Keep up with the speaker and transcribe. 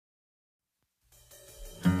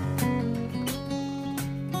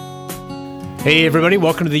Hey everybody,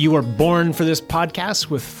 welcome to the You Are Born for This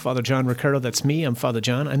podcast with Father John Riccardo. That's me, I'm Father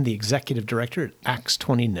John. I'm the executive director at Acts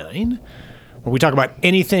 29, where we talk about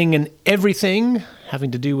anything and everything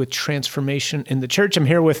having to do with transformation in the church. I'm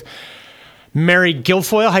here with Mary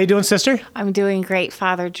Guilfoyle. How you doing, sister? I'm doing great,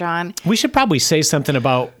 Father John. We should probably say something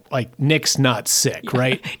about, Nick's not sick,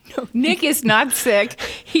 right? No, Nick is not sick.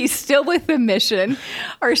 He's still with the mission.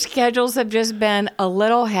 Our schedules have just been a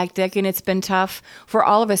little hectic, and it's been tough for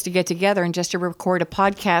all of us to get together and just to record a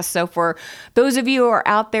podcast. So for those of you who are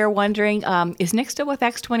out there wondering, is Nick still with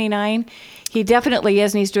Acts 29? He definitely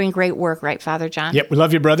is, and he's doing great work, right, Father John? Yep, we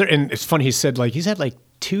love you, brother. And it's funny, he said, he's had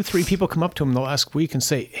 2-3 people come up to him the last week and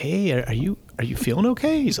say, hey, are you feeling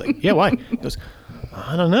okay? He's like, yeah, why? He goes,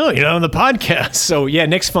 I don't know, on the podcast. So yeah,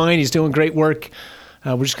 Nick's fine. He's doing great work.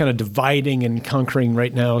 We're just kind of dividing and conquering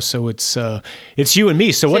right now. So it's you and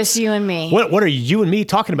me. So what's just you and me? What are you and me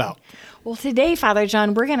talking about? Well, today, Father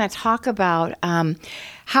John, we're going to talk about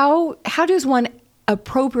how does one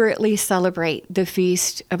appropriately celebrate the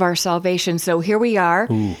feast of our salvation. So here we are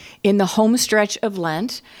in the home stretch of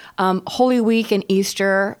Lent. Holy Week and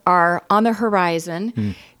Easter are on the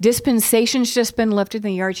horizon. Dispensation's just been lifted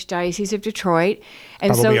in the Archdiocese of Detroit.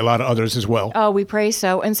 And Probably a lot of others as well. Oh, we pray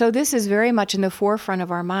so. And so this is very much in the forefront of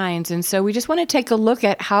our minds. And so we just want to take a look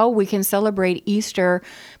at how we can celebrate Easter,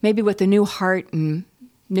 maybe with a new heart and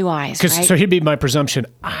new eyes, right? So here'd be my presumption.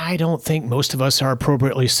 I don't think most of us are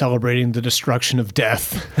appropriately celebrating the destruction of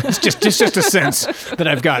death. It's just a sense that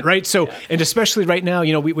I've got, right? So, and especially right now,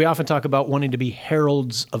 we often talk about wanting to be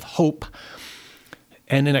heralds of hope.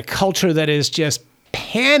 And in a culture that is just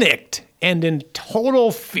panicked and in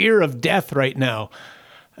total fear of death right now,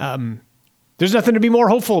 there's nothing to be more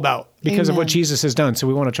hopeful about because of what Jesus has done. So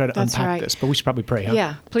we want to try to unpack this, but we should probably pray, huh?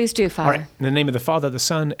 Yeah, please do, Father. All right. In the name of the Father, the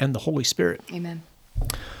Son, and the Holy Spirit. Amen.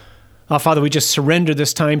 Father, we just surrender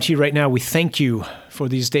this time to you right now. We thank you for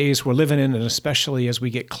these days we're living in, and especially as we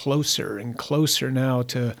get closer and closer now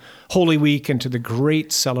to Holy Week and to the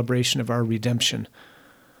great celebration of our redemption.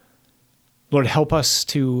 Lord, help us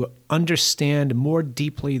to understand more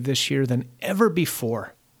deeply this year than ever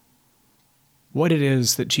before what it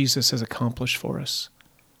is that Jesus has accomplished for us.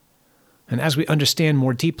 And as we understand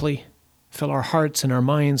more deeply, fill our hearts and our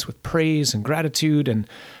minds with praise and gratitude, and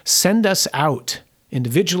send us out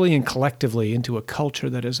individually and collectively into a culture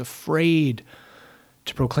that is afraid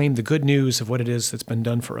to proclaim the good news of what it is that's been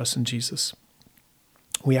done for us in Jesus.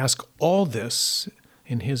 We ask all this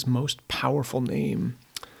in his most powerful name.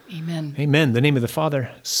 Amen. Amen. The name of the Father,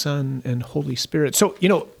 Son, and Holy Spirit. So,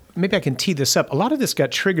 maybe I can tee this up. A lot of this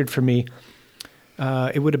got triggered for me.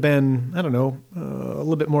 It would have been, a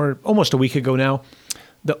little bit more, almost a week ago now.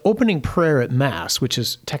 The opening prayer at Mass, which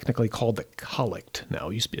is technically called the Collect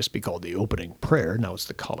now, it used to just be called the opening prayer, now it's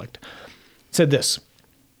the Collect, said this: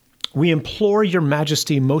 "We implore your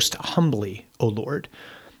majesty most humbly, O Lord,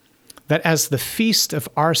 that as the feast of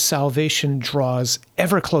our salvation draws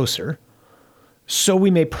ever closer, so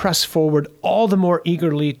we may press forward all the more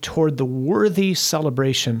eagerly toward the worthy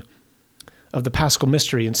celebration of the Paschal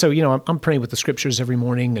Mystery." And so, I'm praying with the scriptures every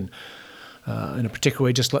morning, and in a particular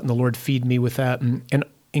way, just letting the Lord feed me with that. And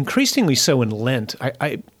increasingly so in Lent,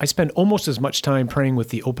 I spend almost as much time praying with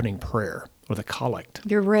the opening prayer or the Collect.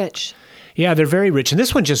 You're rich. Yeah, they're very rich. And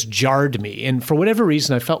this one just jarred me. And for whatever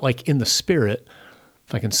reason, I felt like in the spirit,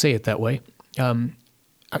 if I can say it that way.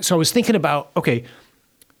 So I was thinking about, okay,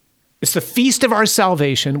 it's the feast of our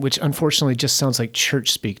salvation, which unfortunately just sounds like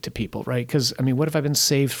church speak to people, right? Because, what have I been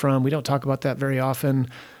saved from? We don't talk about that very often.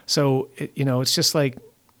 So, it's just like,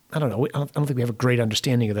 I don't know. I don't think we have a great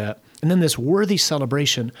understanding of that. And then this worthy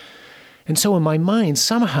celebration. And so in my mind,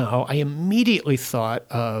 somehow, I immediately thought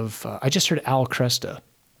of, I just heard Al Kresta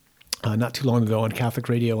not too long ago on Catholic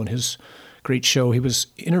radio on his great show. He was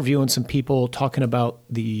interviewing some people talking about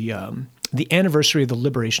the anniversary of the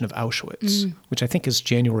liberation of Auschwitz, which I think is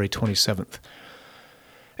January 27th.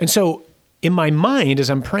 And so in my mind, as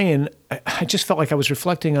I'm praying, I just felt like I was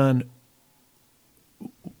reflecting on,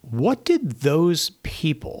 what did those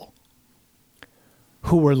people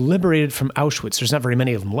who were liberated from Auschwitz, there's not very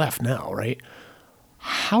many of them left now, right?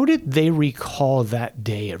 How did they recall that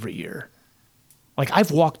day every year?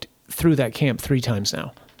 I've walked through that camp 3 times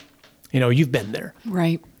now. You've been there.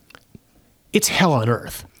 Right. It's hell on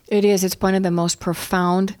earth. It is. It's one of the most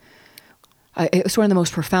profound, it's one of the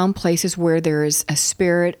most profound places where there is a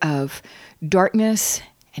spirit of darkness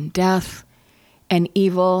and death and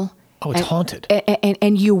evil. Oh, it's haunted.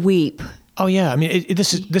 And you weep. Oh, yeah.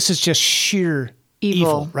 This is just sheer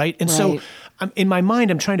evil, right? And so in my mind,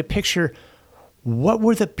 I'm trying to picture, what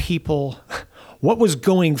were the people, what was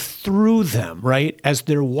going through them, right, as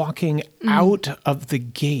they're walking out of the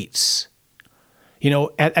gates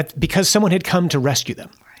because someone had come to rescue them,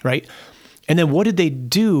 right? And then what did they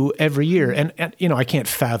do every year? And I can't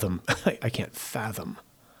fathom,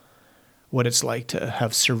 what it's like to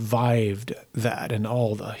have survived that and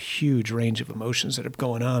all the huge range of emotions that are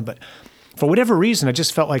going on. But for whatever reason, I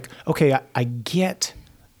just felt like, okay, I get,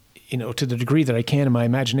 to the degree that I can in my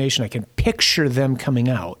imagination, I can picture them coming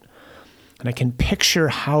out, and I can picture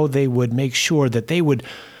how they would make sure that they would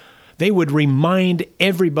remind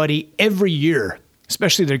everybody every year,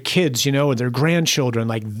 especially their kids, or their grandchildren,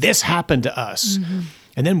 like, this happened to us. Mm-hmm.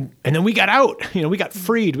 And then we got out, we got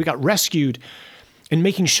freed, we got rescued, and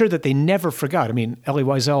making sure that they never forgot. I mean, Elie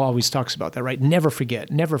Wiesel always talks about that, right? Never forget,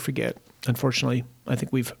 never forget. Unfortunately, I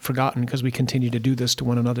think we've forgotten because we continue to do this to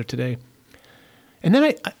one another today. And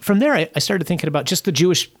then from there, I started thinking about just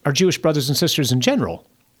our Jewish brothers and sisters in general.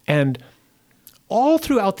 And all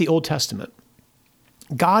throughout the Old Testament,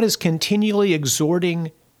 God is continually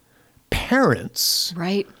exhorting parents.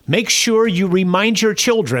 Right. Make sure you remind your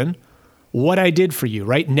children what I did for you,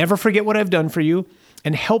 right? Never forget what I've done for you,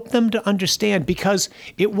 and help them to understand, because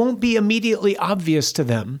it won't be immediately obvious to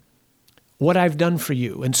them what I've done for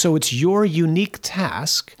you. And so it's your unique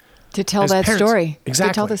task to tell that parents. story.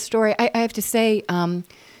 Exactly. To tell the story. I have to say,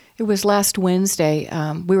 it was last Wednesday.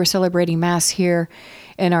 We were celebrating Mass here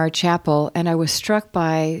in our chapel, and I was struck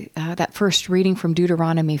by that first reading from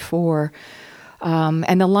Deuteronomy 4.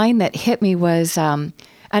 And the line that hit me was, and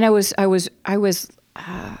I was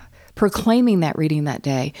proclaiming that reading that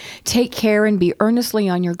day. Take care and be earnestly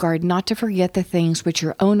on your guard not to forget the things which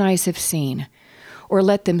your own eyes have seen, or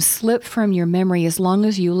let them slip from your memory as long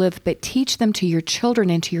as you live, but teach them to your children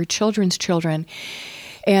and to your children's children.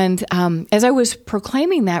 And as I was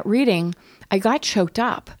proclaiming that reading, I got choked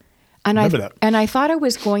up. And I thought I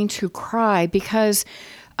was going to cry because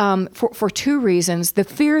for two reasons: the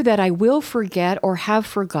fear that I will forget or have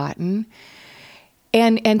forgotten,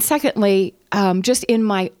 and secondly, just in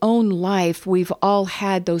my own life, we've all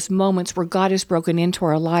had those moments where God has broken into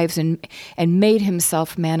our lives and made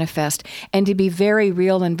himself manifest, and to be very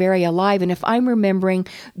real and very alive. And if I'm remembering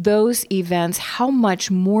those events, how much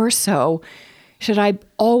more so should I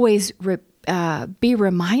always be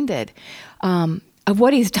reminded of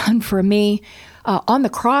what he's done for me on the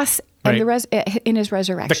cross and in his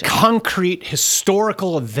resurrection. The concrete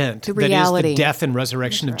historical event the reality. That is the death and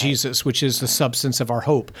resurrection of Jesus, which is the substance of our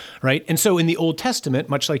hope, right? And so in the Old Testament,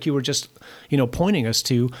 much like you were just, pointing us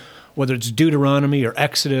to, whether it's Deuteronomy or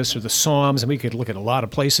Exodus or the Psalms, and we could look at a lot of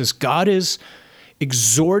places, God is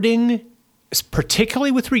exhorting,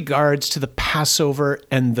 particularly with regards to the Passover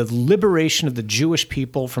and the liberation of the Jewish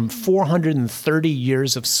people from 430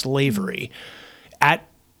 years of slavery at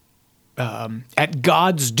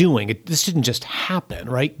God's doing. This didn't just happen,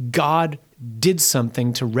 right? God did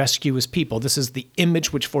something to rescue his people. This is the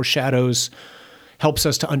image which helps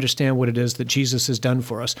us to understand what it is that Jesus has done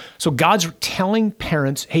for us. So God's telling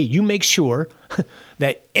parents, hey, you make sure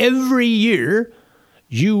that every year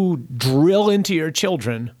you drill into your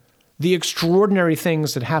children the extraordinary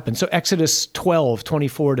things that happen. So Exodus 12,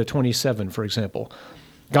 24 to 27, for example,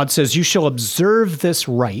 God says, you shall observe this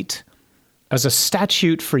rite as a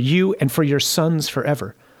statute for you and for your sons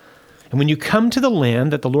forever. And when you come to the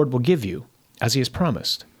land that the Lord will give you, as he has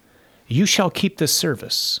promised, you shall keep this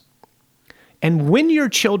service. And when your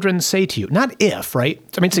children say to you, not if, right?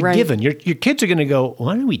 I mean, it's a given. Your kids are going to go,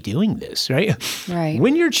 why are we doing this, right? Right.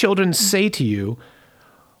 When your children say to you,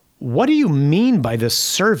 what do you mean by this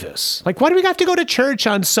service? Like, why do we have to go to church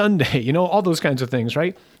on Sunday? All those kinds of things,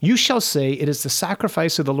 right? You shall say, it is the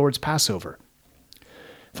sacrifice of the Lord's Passover.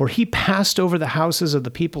 For he passed over the houses of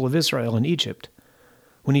the people of Israel in Egypt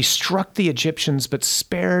when he struck the Egyptians, but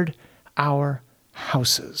spared our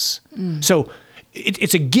houses. So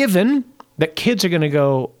it's a given that kids are going to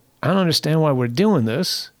go, I don't understand why we're doing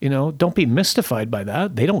this. Don't be mystified by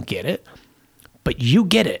that. They don't get it. But you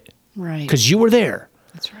get it. Right. Because you were there.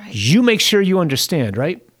 That's right. You make sure you understand,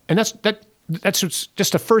 right? And that's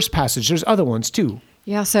just a first passage. There's other ones too.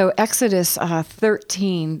 Yeah, so Exodus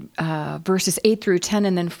 13, verses 8 through 10,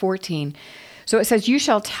 and then 14. So it says, you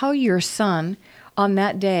shall tell your son on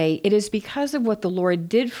that day, it is because of what the Lord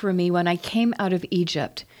did for me when I came out of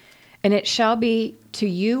Egypt. And it shall be to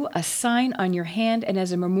you a sign on your hand and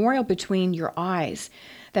as a memorial between your eyes,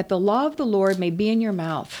 that the law of the Lord may be in your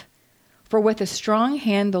mouth. For with a strong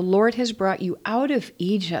hand the Lord has brought you out of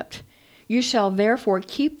Egypt. You shall therefore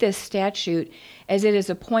keep this statute as it is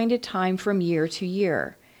appointed time from year to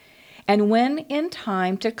year. And when in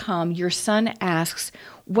time to come your son asks,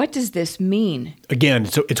 what does this mean? Again,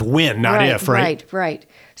 so it's when, not if, right? Right.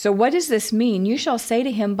 So what does this mean? You shall say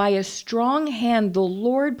to him, by a strong hand the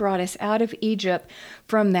Lord brought us out of Egypt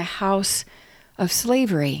from the house of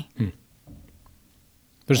slavery.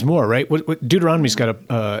 There's more, right? Deuteronomy's got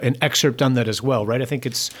an excerpt on that as well, right? I think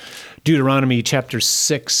it's Deuteronomy chapter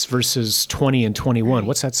 6, verses 20 and 21.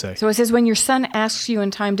 What's that say? So it says, when your son asks you in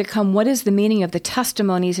time to come, what is the meaning of the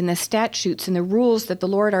testimonies and the statutes and the rules that the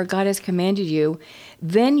Lord our God has commanded you?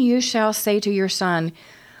 Then you shall say to your son,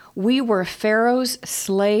 we were Pharaoh's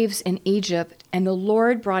slaves in Egypt, and the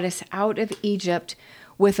Lord brought us out of Egypt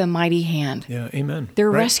with a mighty hand. Yeah, amen.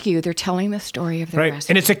 Their right. rescue, they're telling the story of their right.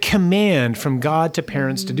 rescue. And it's a command from God to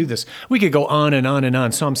parents to do this. We could go on and on and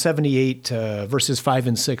on. Psalm 78, verses 5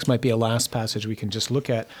 and 6 might be a last passage we can just look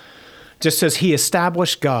at. Just says, he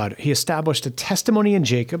established a testimony in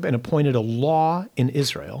Jacob and appointed a law in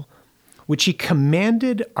Israel, which he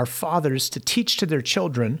commanded our fathers to teach to their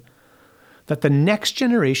children, that the next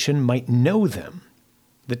generation might know them,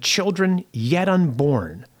 the children yet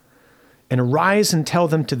unborn, and arise and tell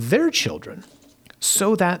them to their children,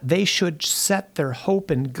 so that they should set their hope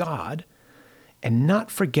in God and not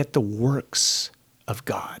forget the works of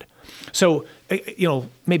God. So,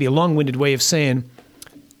 maybe a long-winded way of saying,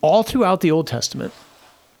 all throughout the Old Testament,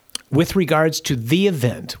 with regards to the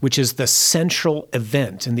event, which is the central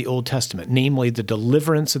event in the Old Testament, namely the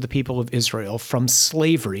deliverance of the people of Israel from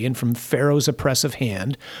slavery and from Pharaoh's oppressive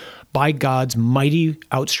hand by God's mighty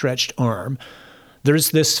outstretched arm,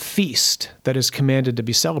 there's this feast that is commanded to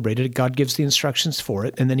be celebrated. God gives the instructions for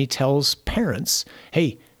it, and then he tells parents,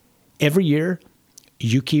 hey, every year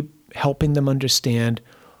you keep helping them understand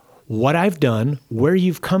what I've done, where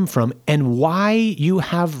you've come from, and why you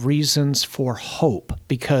have reasons for hope.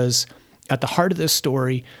 Because at the heart of this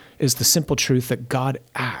story is the simple truth that God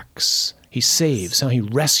acts. He saves. How he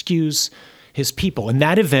rescues his people. And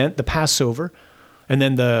that event, the Passover, and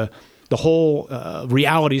then the whole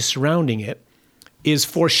reality surrounding it, is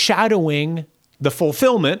foreshadowing the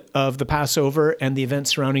fulfillment of the Passover and the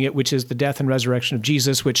events surrounding it, which is the death and resurrection of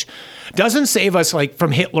Jesus, which doesn't save us like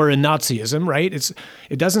from Hitler and Nazism, right?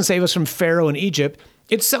 It doesn't save us from Pharaoh and Egypt.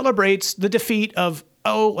 It celebrates the defeat of,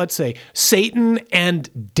 let's say, Satan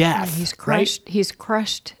and death. He's crushed. Right? He's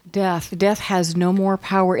crushed death. Death has no more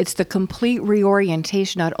power. It's the complete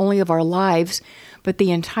reorientation, not only of our lives, but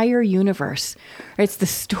the entire universe. It's the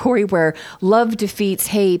story where love defeats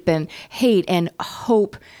hate and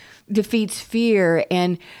hope defeats fear,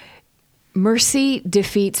 and mercy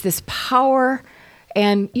defeats this power.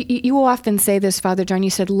 And you often say this, Father John, you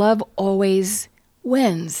said love always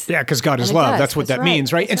wins. Yeah, because God is love. That's what that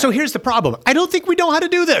means, right? And so here's the problem. I don't think we know how to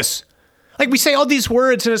do this. Like, we say all these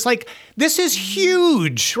words and it's like, this is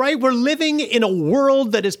huge, right? We're living in a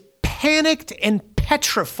world that is panicked and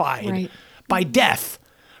petrified by death,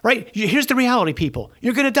 right? Here's the reality, people.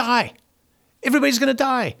 You're going to die. Everybody's going to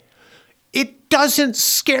die. It doesn't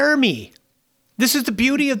scare me. This is the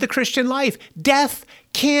beauty of the Christian life. Death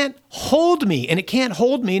can't hold me. And it can't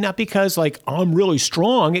hold me not because I'm really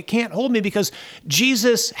strong. It can't hold me because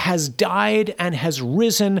Jesus has died and has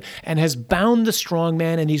risen and has bound the strong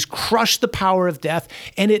man, and he's crushed the power of death,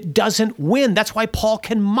 and it doesn't win. That's why Paul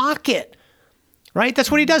can mock it, right? That's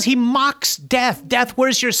what he does. He mocks death. Death,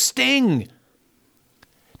 where's your sting?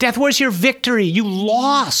 Death, where's your victory? You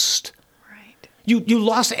lost. You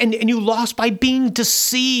lost, and you lost by being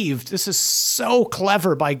deceived. This is so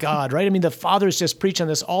clever by God, right? I mean, the fathers just preach on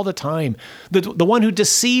this all the time. The one who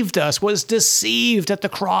deceived us was deceived at the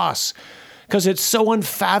cross, because it's so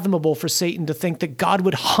unfathomable for Satan to think that God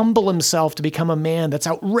would humble himself to become a man. That's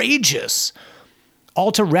outrageous,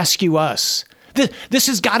 all to rescue us. This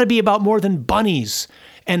has got to be about more than bunnies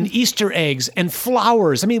and Easter eggs and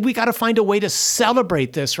flowers. I mean, we got to find a way to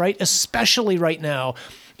celebrate this, right? Especially right now,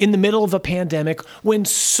 in the middle of a pandemic, when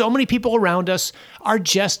so many people around us are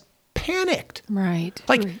just panicked. Right.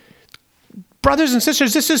 Brothers and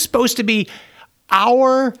sisters, this is supposed to be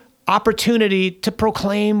our opportunity to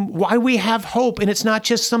proclaim why we have hope. And it's not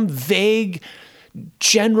just some vague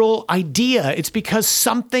general idea. It's because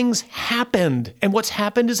something's happened. And what's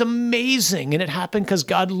happened is amazing. And it happened because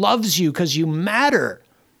God loves you, because you matter.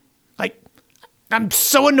 I'm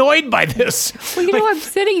so annoyed by this. Well, I'm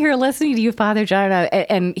sitting here listening to you, Father John,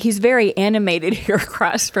 and he's very animated here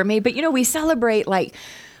across from me. But, we celebrate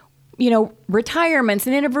retirements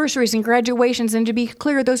and anniversaries and graduations. And to be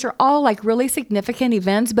clear, those are all really significant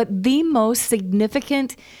events. But the most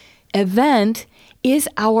significant event is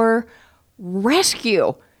our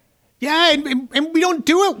rescue. Yeah, and we don't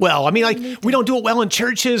do it well. I mean, we don't do it well in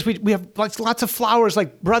churches. We have lots of flowers,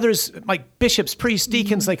 brothers, bishops, priests,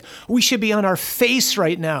 deacons. We should be on our face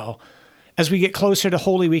right now as we get closer to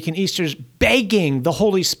Holy Week and Easter's, begging the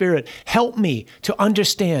Holy Spirit, help me to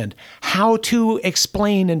understand how to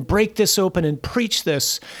explain and break this open and preach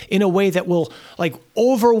this in a way that will like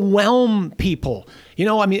overwhelm people. You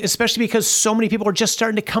know, I mean, especially because so many people are just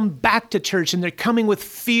starting to come back to church and they're coming with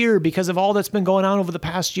fear because of all that's been going on over the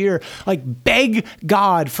past year. Like, beg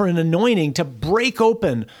God for an anointing to break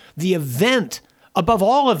open the event above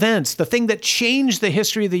all events, the thing that changed the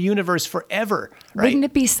history of the universe forever. Right? Wouldn't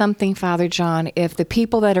it be something, Father John, if the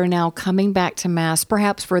people that are now coming back to Mass,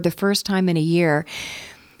 perhaps for the first time in a year,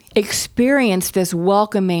 experience this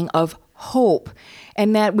welcoming of hope,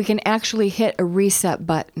 and that we can actually hit a reset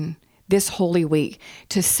button this Holy Week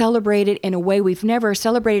to celebrate it in a way we've never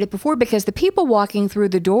celebrated it before, because the people walking through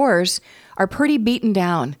the doors are pretty beaten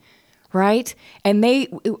down. Right? And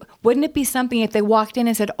wouldn't it be something if they walked in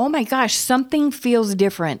and said, oh my gosh, something feels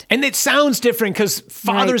different. And it sounds different because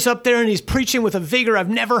Father's up there and he's preaching with a vigor I've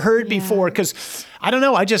never heard before. Because I don't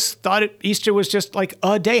know, I just thought Easter was just like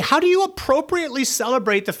a day. How do you appropriately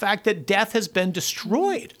celebrate the fact that death has been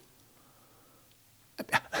destroyed?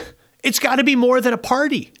 It's got to be more than a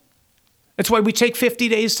party. That's why we take 50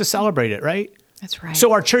 days to celebrate it, right? That's right.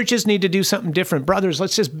 So our churches need to do something different. Brothers,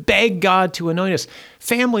 let's just beg God to anoint us.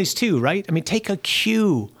 Families too, right? I mean, take a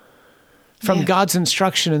cue from God's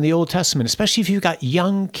instruction in the Old Testament, especially if you've got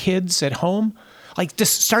young kids at home. Like,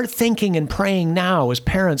 just start thinking and praying now as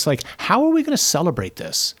parents, like, how are we going to celebrate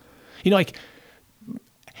this? You know, like,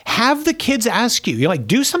 have the kids ask you, like,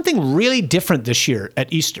 do something really different this year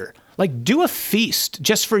at Easter. Like, do a feast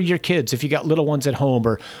just for your kids if you got little ones at home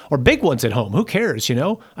or big ones at home. Who cares, you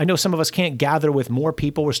know? I know some of us can't gather with more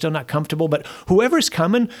people. We're still not comfortable. But whoever's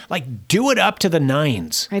coming, like, do it up to the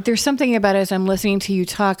nines. Right. There's something about it as I'm listening to you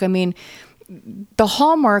talk. I mean, the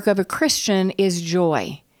hallmark of a Christian is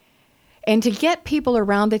joy. And to get people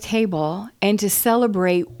around the table and to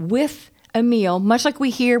celebrate with a meal, much like we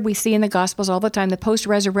see in the Gospels all the time, the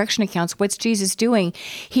post-resurrection accounts, what's Jesus doing?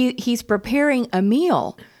 He's preparing a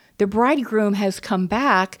meal. The bridegroom has come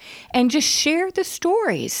back, and just share the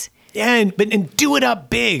stories. Yeah, and do it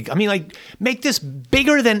up big. I mean, like, make this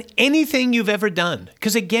bigger than anything you've ever done.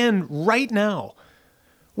 Because again, right now,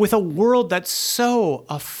 with a world that's so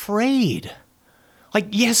afraid, like,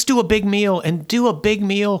 yes, do a big meal and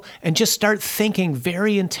just start thinking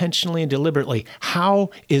very intentionally and deliberately,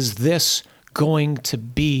 how is this going to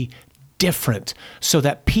be different so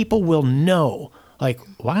that people will know, like,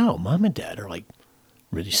 wow, Mom and Dad are like,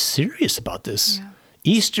 really serious about this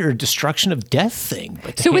Easter destruction of death thing,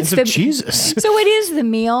 but the hands of Jesus. So it is the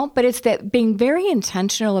meal, but it's that being very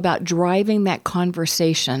intentional about driving that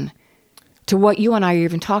conversation to what you and I are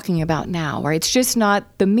even talking about now, right? It's just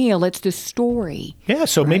not the meal, it's the story. Yeah,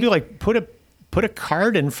 so maybe like put a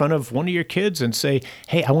card in front of one of your kids and say,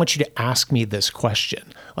 hey, I want you to ask me this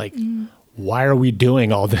question. Like, why are we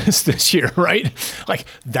doing all this year, right? Like,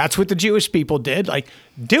 that's what the Jewish people did. Like,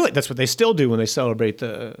 do it. That's what they still do when they celebrate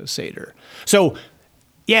the Seder. So,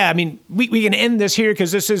 yeah, I mean, we can end this here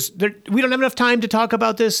because we don't have enough time to talk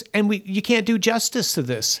about this, and you can't do justice to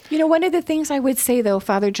this. You know, one of the things I would say, though,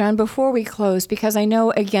 Father John, before we close, because I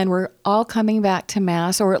know, again, we're all coming back to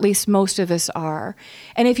Mass, or at least most of us are.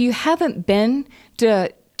 And if you haven't been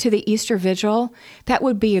to the Easter Vigil, that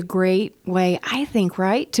would be a great way, I think,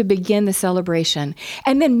 right, to begin the celebration.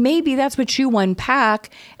 And then maybe that's what you unpack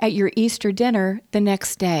at your Easter dinner the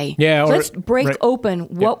next day. Yeah, let's break open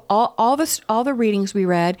what all the readings we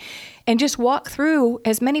read, and just walk through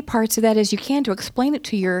as many parts of that as you can to explain it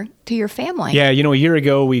to your family. Yeah, you know, a year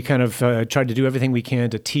ago we kind of tried to do everything we can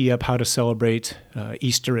to tee up how to celebrate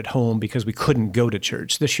Easter at home because we couldn't go to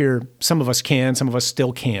church. This year, some of us can, some of us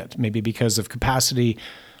still can't. Maybe because of capacity.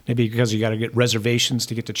 Maybe because you got to get reservations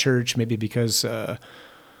to get to church. Maybe because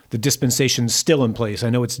the dispensation's still in place. I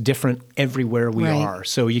know it's different everywhere we are,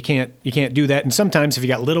 so you can't do that. And sometimes if you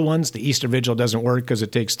got little ones, the Easter Vigil doesn't work because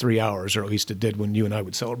it takes 3 hours, or at least it did when you and I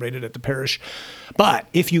would celebrate it at the parish. But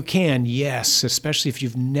if you can, yes, especially if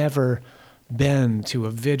you've never been to a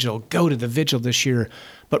vigil, go to the vigil this year.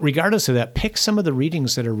 But regardless of that, pick some of the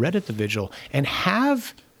readings that are read at the vigil and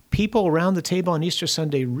have people around the table on Easter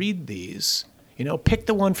Sunday read these. You know, pick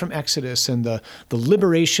the one from Exodus and the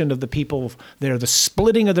liberation of the people there, the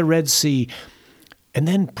splitting of the Red Sea, and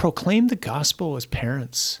then proclaim the gospel as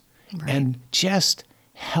parents and just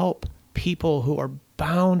help people who are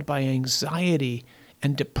bound by anxiety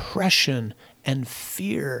and depression and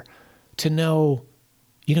fear to know,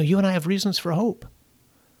 you know, you and I have reasons for hope.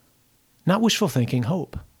 Not wishful thinking,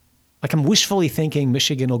 hope. Like, I'm wishfully thinking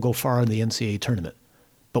Michigan will go far in the NCAA tournament,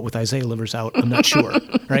 but with Isaiah Livers out, I'm not sure,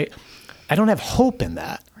 right? I don't have hope in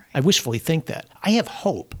that. I wishfully think that. I have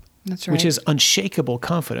hope, which is unshakable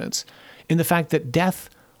confidence in the fact that death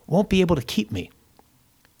won't be able to keep me.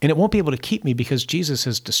 And it won't be able to keep me because Jesus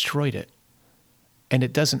has destroyed it. And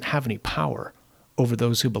it doesn't have any power over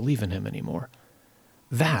those who believe in him anymore.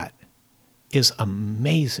 That is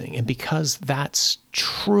amazing. And because that's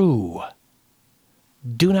true,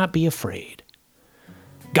 do not be afraid.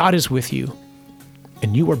 God is with you,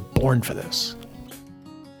 and you were born for this.